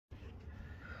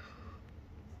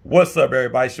What's up,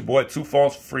 everybody? It's your boy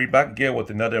TuPhones for free, back again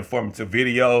with another informative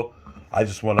video. I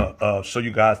just want to show you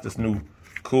guys this new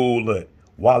cool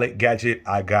wallet gadget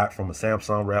I got from a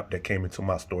Samsung rep that came into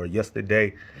my store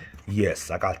yesterday.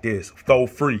 Yes, I got this for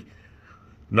free.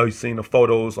 I know you've seen the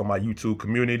photos on my YouTube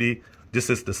community. This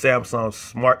is the Samsung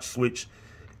Smart Switch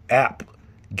app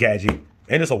gadget,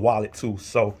 and it's a wallet too.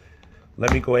 So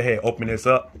let me go ahead and open this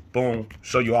up. Boom,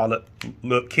 show you all the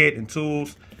little kit and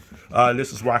tools.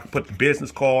 This is where I can put the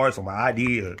business cards on my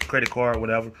ID or credit card,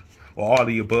 whatever, or all of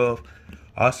the above.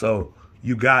 Also,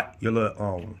 you got your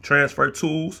little transfer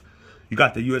tools. You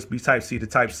got the USB Type-C to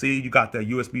Type-C. You got the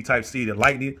USB Type-C to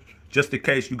Lightning, just in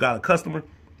case you got a customer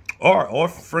or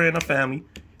friend or family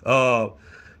that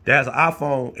has an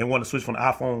iPhone and want to switch from the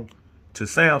iPhone to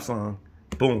Samsung.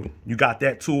 Boom, you got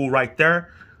that tool right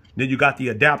there. Then you got the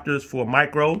adapters for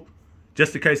micro,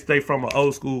 just in case they from an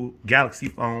old school Galaxy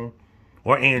phone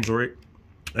or Android.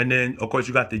 And then of course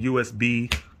you got the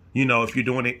USB, you know, if you're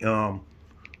doing it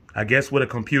I guess with a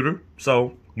computer.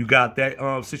 So you got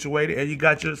that situated, and you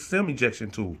got your SIM ejection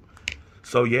tool.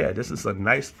 So yeah, this is a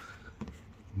nice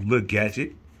little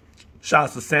gadget.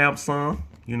 Shouts to Samsung,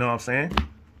 you know what I'm saying?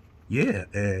 Yeah,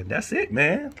 and that's it,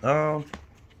 man.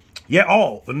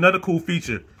 Yeah, another cool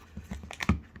feature,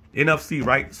 NFC,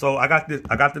 right? So I got the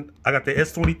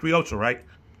S23 Ultra, right?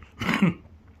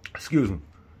 Excuse me.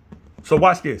 So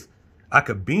watch this. I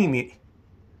could beam it.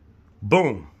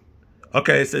 Boom.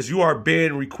 Okay, it says you are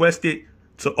being requested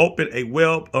to open a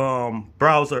web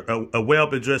browser, a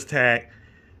web address tag.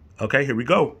 Okay, here we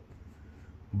go.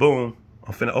 Boom.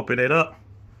 I'm finna open it up.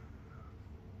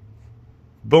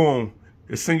 Boom.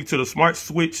 It sends you to the Smart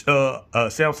Switch,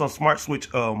 Samsung Smart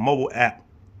Switch mobile app.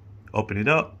 Open it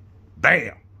up.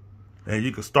 Bam. And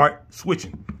you can start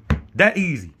switching. That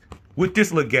easy with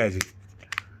this little gadget.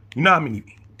 You know how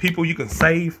many people you can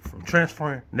save from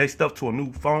transferring their stuff to a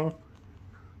new phone?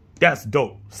 That's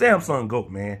dope. Samsung GOAT,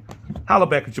 man. Holla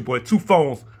back at your boy.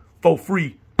 TuPhones for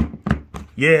free.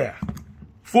 Yeah.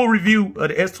 Full review of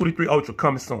the S23 Ultra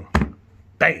coming soon.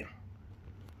 Bam.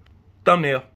 Thumbnail.